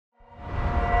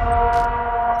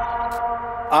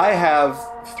I have,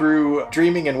 through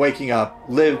dreaming and waking up,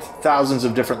 lived thousands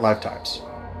of different lifetimes.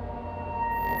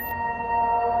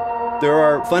 There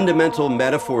are fundamental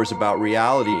metaphors about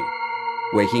reality,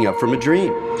 waking up from a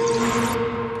dream.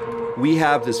 We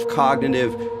have this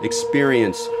cognitive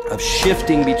experience of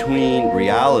shifting between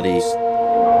realities.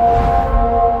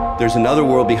 There's another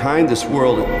world behind this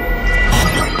world.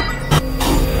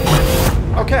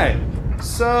 Okay,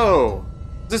 so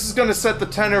this is going to set the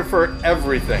tenor for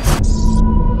everything.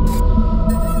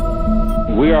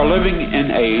 We are living in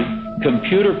a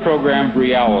computer-programmed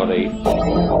reality.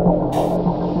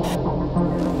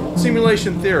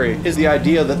 Simulation theory is the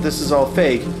idea that this is all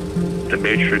fake. The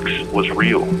Matrix was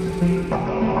real.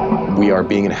 We are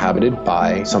being inhabited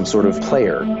by some sort of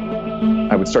player.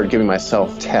 I would start giving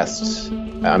myself tests.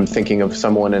 I'm thinking of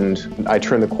someone and I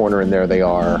turn the corner and there they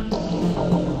are.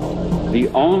 The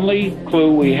only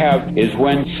clue we have is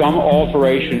when some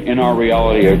alteration in our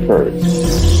reality occurs.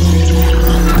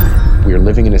 We are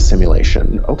living in a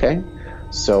simulation. Okay,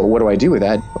 so what do I do with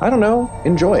that? I don't know.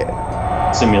 Enjoy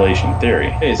it. Simulation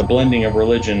theory is a blending of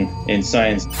religion and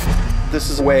science. This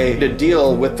is a way to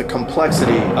deal with the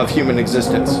complexity of human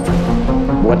existence.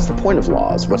 What's the point of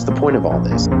laws? What's the point of all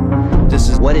this? This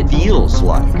is what it feels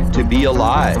like to be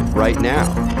alive right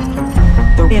now.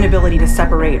 The inability to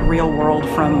separate real world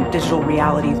from digital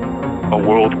reality. A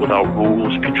world without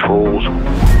rules, controls.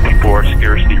 People are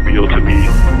scarcely real to me.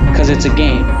 Because it's a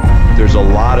game. There's a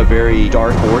lot of very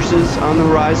dark forces on the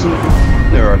horizon.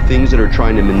 There are things that are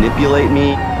trying to manipulate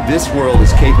me. This world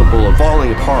is capable of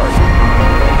falling apart.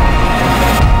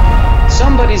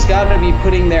 Somebody's got to be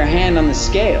putting their hand on the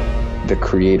scale. The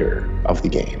creator of the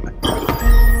game.